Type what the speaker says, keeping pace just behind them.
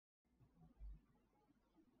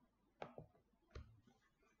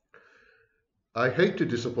I hate to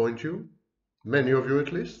disappoint you, many of you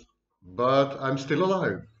at least, but I'm still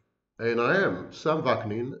alive. And I am Sam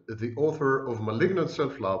Vaknin, the author of Malignant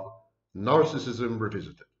Self-Love, Narcissism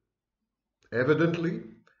Revisited. Evidently,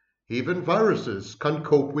 even viruses can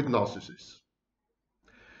cope with narcissists.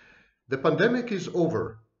 The pandemic is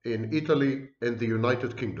over in Italy and the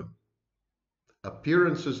United Kingdom.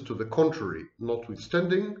 Appearances to the contrary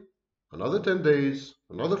notwithstanding, another 10 days,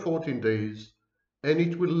 another 14 days, and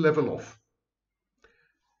it will level off.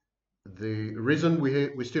 The reason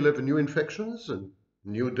we still have new infections and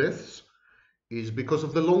new deaths is because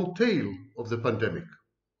of the long tail of the pandemic,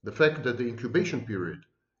 the fact that the incubation period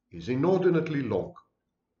is inordinately long.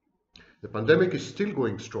 The pandemic is still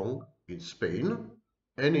going strong in Spain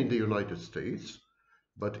and in the United States,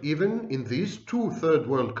 but even in these two third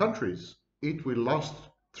world countries, it will last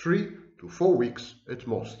 3 to 4 weeks at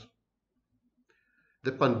most.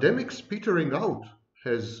 The pandemic's petering out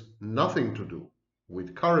has nothing to do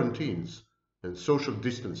with quarantines and social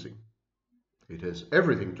distancing. It has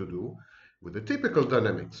everything to do with the typical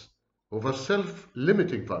dynamics of a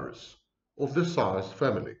self-limiting virus of the SARS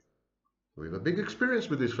family. We have a big experience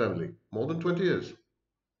with this family, more than 20 years.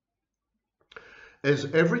 As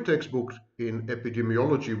every textbook in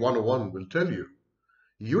Epidemiology 101 will tell you,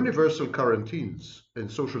 universal quarantines and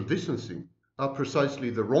social distancing are precisely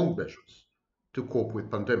the wrong measures to cope with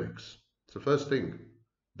pandemics. It's the first thing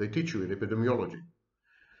they teach you in epidemiology.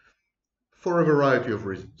 For a variety of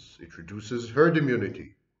reasons. It reduces herd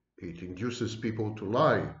immunity. It induces people to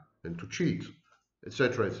lie and to cheat,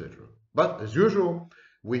 etc., etc. But as usual,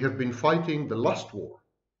 we have been fighting the lust war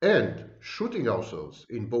and shooting ourselves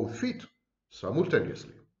in both feet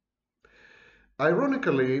simultaneously.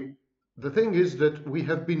 Ironically, the thing is that we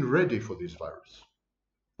have been ready for this virus.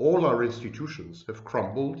 All our institutions have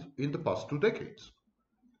crumbled in the past 2 decades.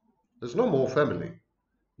 There's no more family.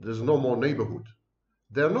 There's no more neighborhood.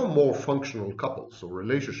 There are no more functional couples or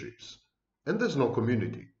relationships. And there's no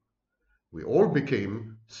community. We all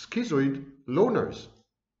became schizoid loners,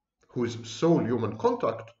 whose sole human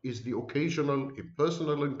contact is the occasional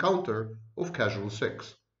impersonal encounter of casual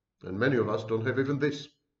sex. And many of us don't have even this.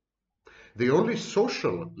 The only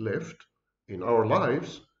social left in our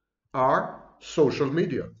lives are social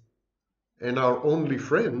media. And our only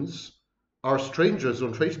friends are strangers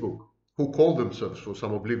on Facebook who call themselves, for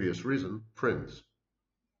some oblivious reason, friends.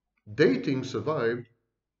 Dating survived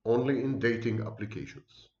only in dating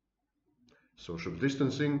applications. Social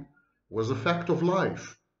distancing was a fact of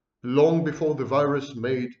life long before the virus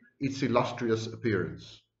made its illustrious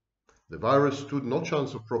appearance. The virus stood no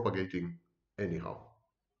chance of propagating anyhow.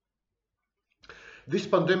 This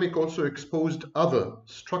pandemic also exposed other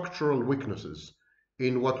structural weaknesses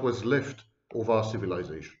in what was left of our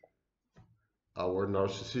civilization. Our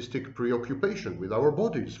narcissistic preoccupation with our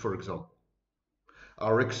bodies, for example.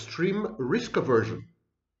 Our extreme risk aversion,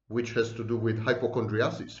 which has to do with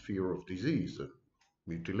hypochondriasis, fear of disease and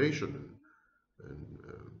mutilation and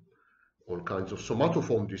all kinds of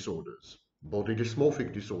somatoform disorders, body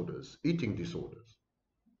dysmorphic disorders, eating disorders.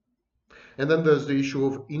 And then there's the issue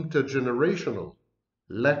of intergenerational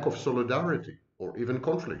lack of solidarity or even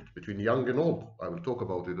conflict between young and old. I will talk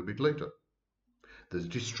about it a bit later. There's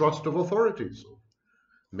distrust of authorities, of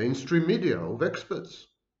mainstream media, of experts.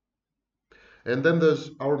 And then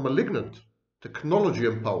there's our malignant,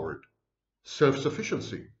 technology-empowered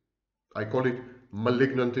self-sufficiency. I call it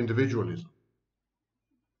malignant individualism.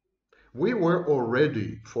 We were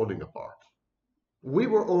already falling apart. We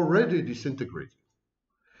were already disintegrating.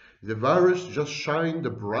 The virus just shined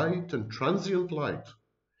a bright and transient light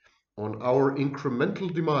on our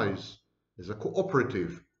incremental demise as a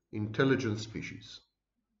cooperative, intelligent species.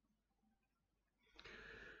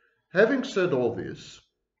 Having said all this,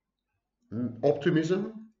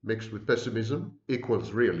 optimism mixed with pessimism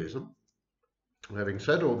equals realism. Having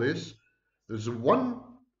said all this, there's one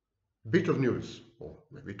bit of news, or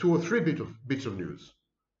maybe 2 or 3 bits of news,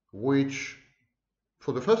 which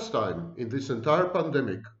for the first time in this entire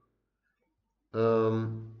pandemic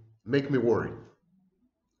make me worry,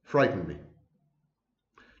 frighten me.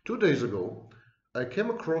 2 days ago, I came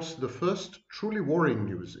across the first truly worrying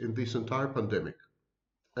news in this entire pandemic.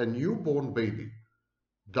 A newborn baby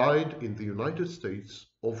died in the United States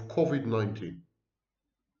of COVID-19.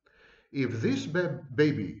 If this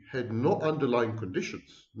baby had no underlying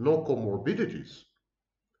conditions, no comorbidities,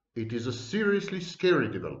 it is a seriously scary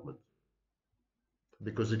development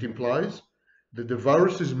because it implies that the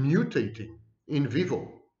virus is mutating in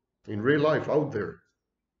vivo, in real life out there,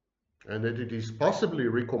 and that it is possibly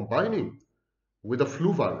recombining with a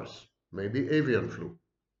flu virus, maybe avian flu.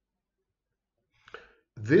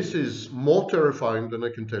 This is more terrifying than I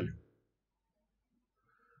can tell you.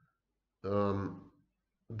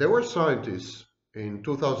 There were scientists in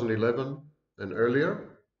 2011 and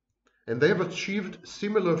earlier, and they have achieved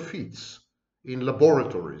similar feats in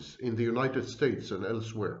laboratories in the United States and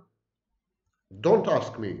elsewhere. Don't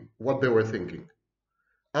ask me what they were thinking.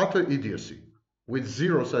 Utter idiocy with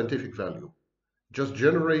zero scientific value, just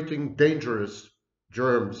generating dangerous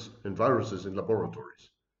germs and viruses in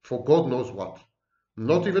laboratories for God knows what.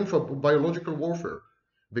 Not even for biological warfare,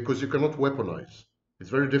 because you cannot weaponize. It's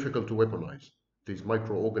very difficult to weaponize these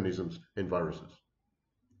microorganisms and viruses.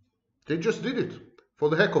 They just did it for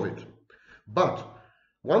the heck of it. But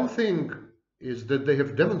one thing is that they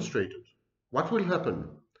have demonstrated what will happen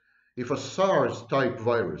if a SARS-type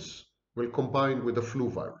virus will combine with a flu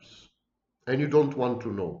virus, and you don't want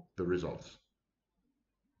to know the results.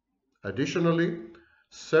 Additionally,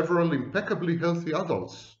 several impeccably healthy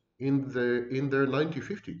adults in their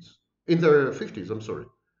 50s, I'm sorry,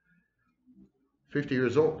 50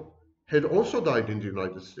 years old, had also died in the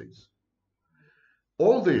United States.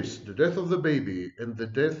 All this, the death of the baby and the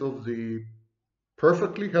death of the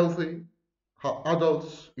perfectly healthy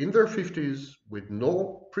adults in their 50s with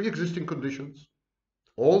no pre-existing conditions,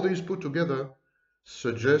 all these put together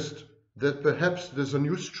suggest that perhaps there's a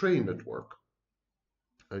new strain at work,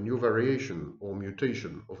 a new variation or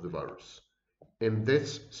mutation of the virus. And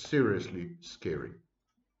that's seriously scary.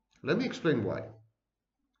 Let me explain why.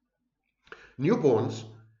 Newborns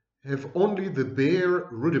have only the bare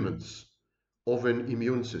rudiments of an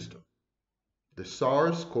immune system. The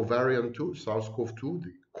SARS-CoV-2,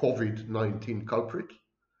 the COVID-19 culprit,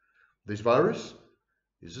 this virus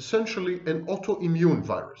is essentially an autoimmune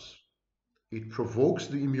virus. It provokes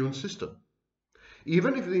the immune system.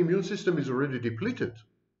 Even if the immune system is already depleted,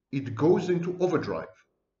 it goes into overdrive.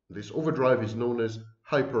 This overdrive is known as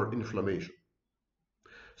hyperinflammation.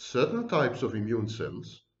 Certain types of immune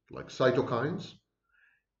cells, like cytokines,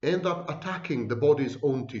 end up attacking the body's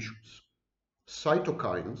own tissues.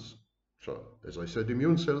 Cytokines, so as I said,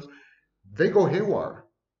 immune cells, they go haywire.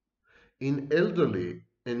 In elderly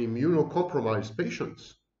and immunocompromised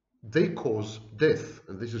patients, they cause death,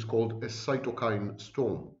 and this is called a cytokine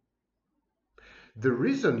storm. The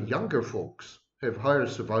reason younger folks have higher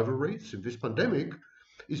survival rates in this pandemic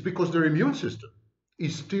is because their immune system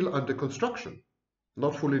is still under construction,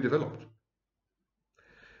 not fully developed.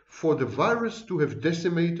 For the virus to have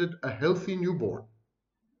decimated a healthy newborn,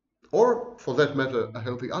 or for that matter, a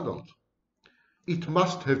healthy adult, it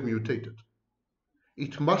must have mutated.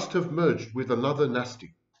 It must have merged with another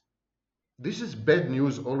nasty. This is bad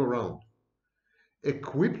news all around.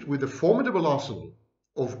 Equipped with a formidable arsenal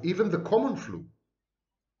of even the common flu,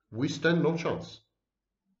 we stand no chance.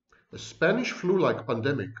 A Spanish flu-like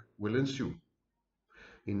pandemic will ensue.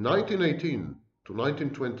 In 1918 to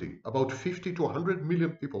 1920, about 50 to 100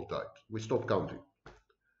 million people died. We stopped counting.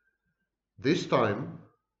 This time,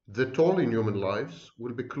 the toll in human lives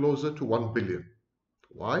will be closer to 1 billion.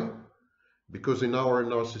 Why? Because in our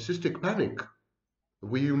narcissistic panic,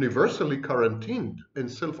 we universally quarantined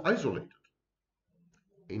and self-isolated.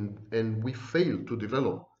 And we failed to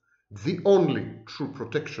develop the only true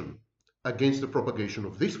protection against the propagation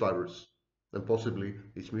of this virus and possibly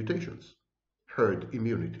its mutations: herd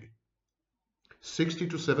immunity. 60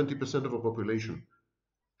 to 70% of our population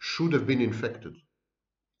should have been infected.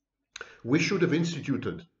 We should have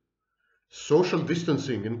instituted social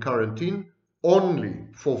distancing and quarantine only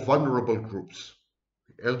for vulnerable groups: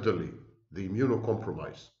 the elderly, the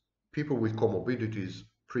immunocompromised, people with comorbidities,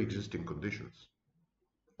 pre-existing conditions.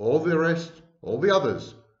 All the rest, all the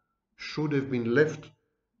others, should have been left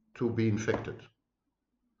to be infected.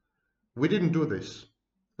 We didn't do this,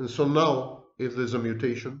 and so now, if there's a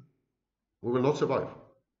mutation, we will not survive.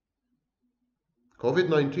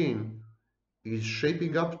 COVID-19 is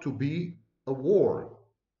shaping up to be a war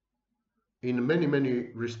in many,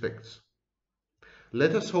 many respects.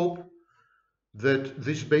 Let us hope that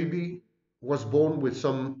this baby was born with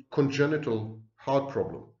some congenital heart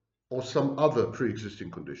problem or some other pre-existing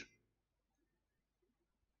condition.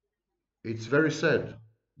 It's very sad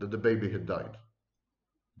that the baby had died,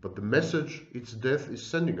 but the message its death is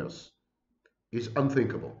sending us is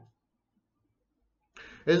unthinkable.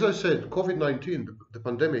 As I said, COVID-19, the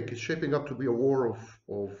pandemic, is shaping up to be a war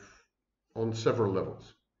on several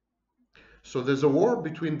levels. So there's a war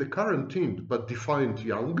between the quarantined but defiant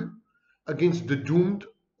young against the doomed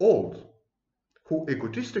old, who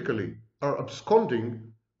egotistically are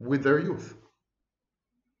absconding with their youth.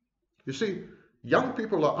 You see, young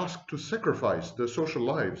people are asked to sacrifice their social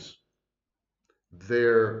lives,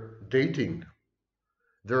 their dating,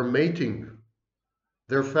 their mating,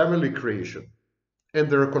 their family creation, and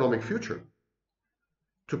their economic future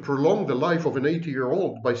to prolong the life of an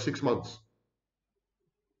 80-year-old by 6 months.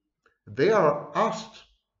 They are asked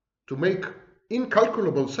to make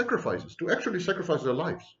incalculable sacrifices, to actually sacrifice their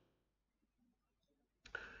lives.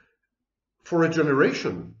 For a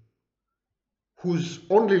generation whose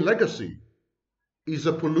only legacy is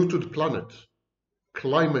a polluted planet,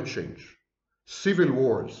 climate change, civil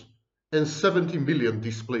wars, and 70 million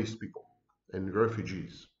displaced people and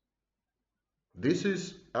refugees. This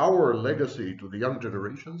is our legacy to the young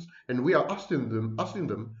generations, and we are asking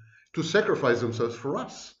them to sacrifice themselves for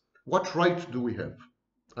us. What right do we have?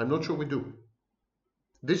 I'm not sure we do.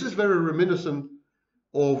 This is very reminiscent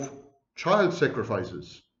of child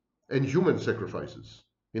sacrifices and human sacrifices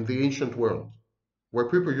in the ancient world, where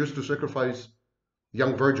people used to sacrifice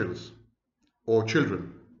young virgins or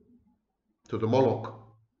children to the Moloch,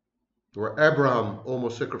 where Abraham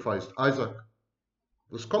almost sacrificed Isaac.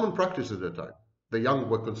 It was common practice at that time. The young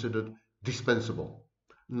were considered dispensable,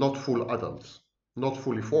 not full adults, not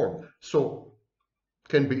fully formed, so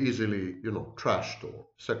can be easily, trashed or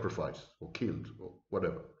sacrificed or killed or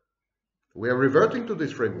whatever. We are reverting to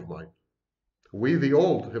this frame of mind. We, the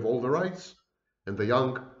old, have all the rights, and the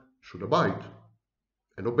young should abide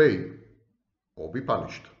and obey or be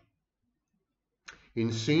punished.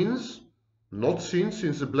 In scenes not seen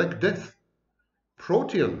since the Black Death,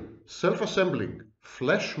 protean, self-assembling,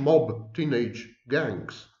 flesh mob teenage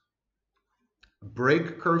gangs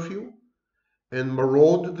break curfew and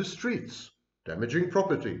maraud the streets, damaging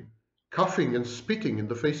property, coughing and spitting in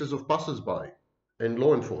the faces of passers-by and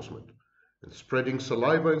law enforcement, and spreading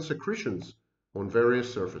saliva and secretions on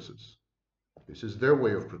various surfaces. This is their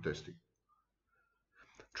way of protesting.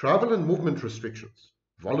 Travel and movement restrictions,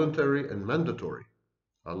 voluntary and mandatory,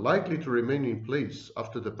 are likely to remain in place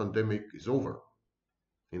after the pandemic is over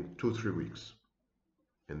in 2-3 weeks.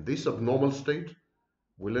 And this abnormal state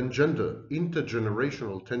will engender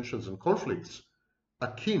intergenerational tensions and conflicts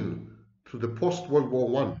akin to the post-World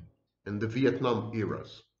War I and the Vietnam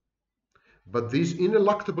eras. But these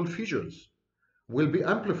ineluctable fissures will be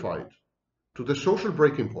amplified to the social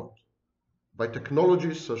breaking point by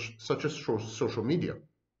technologies such as social media.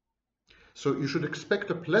 So you should expect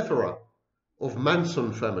a plethora of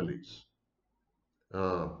Manson families.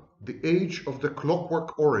 The age of the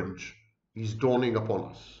clockwork orange is dawning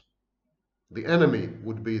upon us. The enemy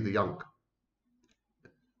would be the young.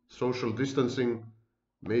 Social distancing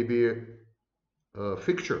may be a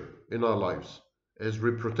fixture in our lives as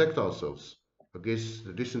we protect ourselves against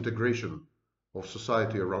the disintegration of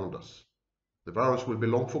society around us. The virus will be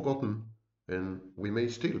long forgotten, and we may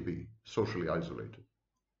still be socially isolated.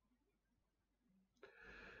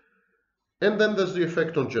 And then there's the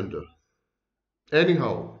effect on gender.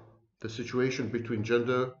 Anyhow, the situation between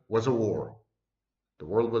gender was a war. The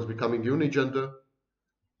world was becoming unigender.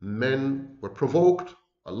 Men were provoked,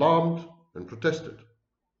 alarmed, and protested.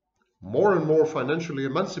 More and more financially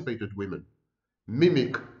emancipated women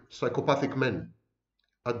mimic psychopathic men,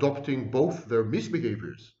 adopting both their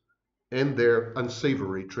misbehaviors and their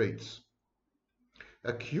unsavory traits.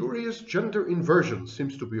 A curious gender inversion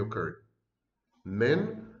seems to be occurring.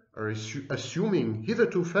 Men are assuming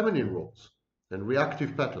hitherto feminine roles and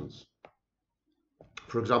reactive patterns.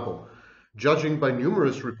 For example, judging by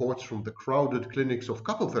numerous reports from the crowded clinics of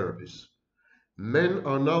couple therapists, men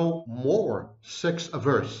are now more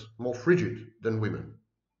sex-averse, more frigid than women,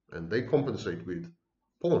 and they compensate with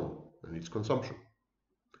porn and its consumption.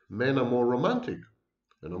 Men are more romantic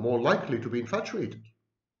and are more likely to be infatuated.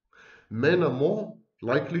 Men are more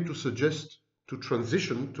likely to suggest to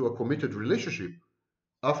transition to a committed relationship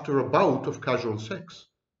after a bout of casual sex.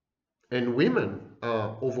 And women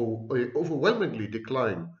overwhelmingly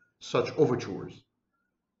decline such overtures.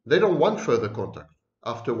 They don't want further contact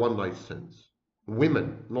after one-night stands.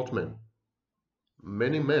 Women, not men.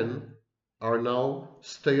 Many men are now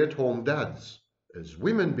stay-at-home dads as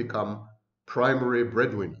women become primary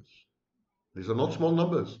breadwinners. These are not small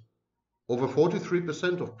numbers. Over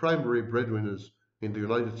 43% of primary breadwinners in the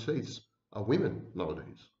United States are women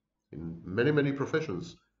nowadays. In many, many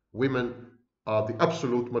professions, women are the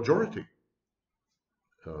absolute majority.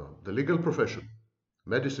 The legal profession,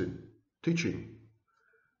 medicine, teaching.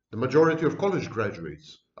 The majority of college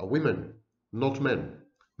graduates are women, not men.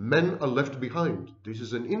 Men are left behind. This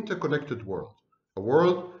is an interconnected world, a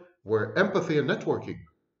world where empathy and networking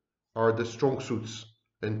are the strong suits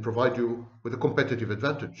and provide you with a competitive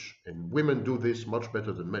advantage. And women do this much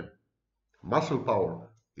better than men. Muscle power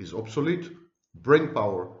is obsolete. Brain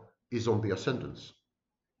power is on the ascendance.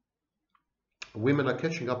 Women are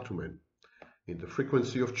catching up to men in the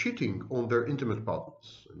frequency of cheating on their intimate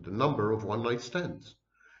partners and the number of one-night stands,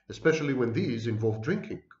 especially when these involve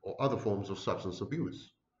drinking or other forms of substance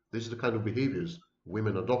abuse. This is the kind of behaviors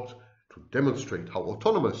women adopt to demonstrate how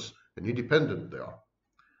autonomous and independent they are.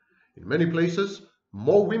 In many places,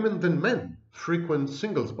 more women than men frequent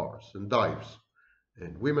singles bars and dives,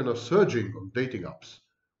 and women are surging on dating apps,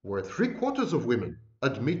 where 3/4 of women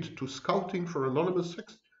admit to scouting for anonymous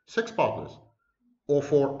sex partners or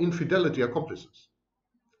for infidelity accomplices.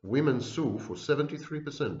 Women sue for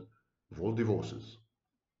 73% of all divorces.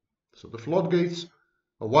 So the floodgates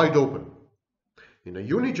are wide open. In a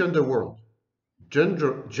unigender world,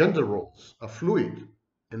 gender roles are fluid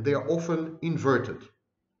and they are often inverted.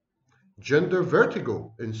 Gender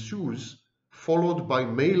vertigo ensues, followed by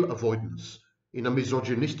male avoidance in a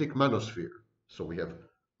misogynistic manosphere. So we have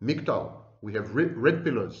MGTOW, we have red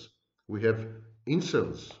pillars, we have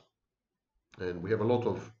incels, and we have a lot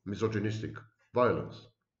of misogynistic violence.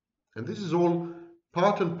 And this is all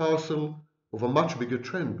part and parcel of a much bigger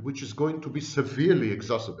trend, which is going to be severely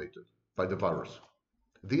exacerbated by the virus.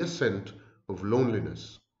 The ascent of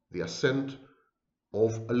loneliness, the ascent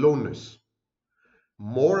of aloneness.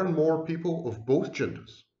 More and more people of both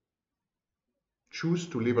genders choose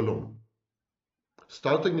to live alone.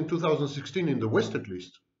 Starting in 2016, in the West at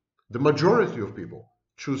least, the majority of people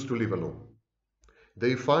choose to live alone.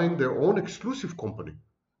 They find their own exclusive company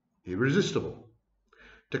irresistible.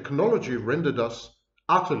 Technology rendered us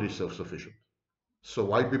utterly self-sufficient. So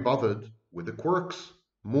why be bothered with the quirks,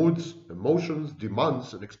 moods, emotions,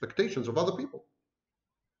 demands, and expectations of other people?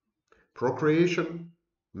 Procreation,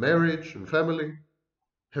 marriage, and family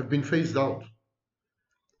have been phased out.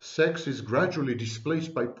 Sex is gradually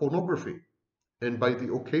displaced by pornography and by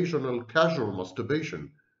the occasional casual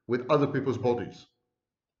masturbation with other people's bodies,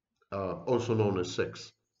 also known as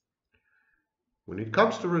sex. When it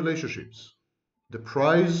comes to relationships, the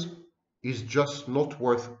prize is just not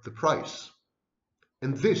worth the price.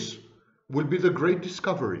 And this will be the great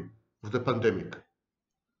discovery of the pandemic.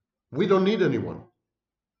 We don't need anyone.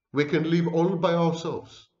 We can live all by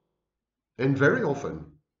ourselves. And very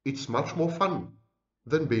often, it's much more fun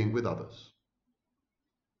than being with others.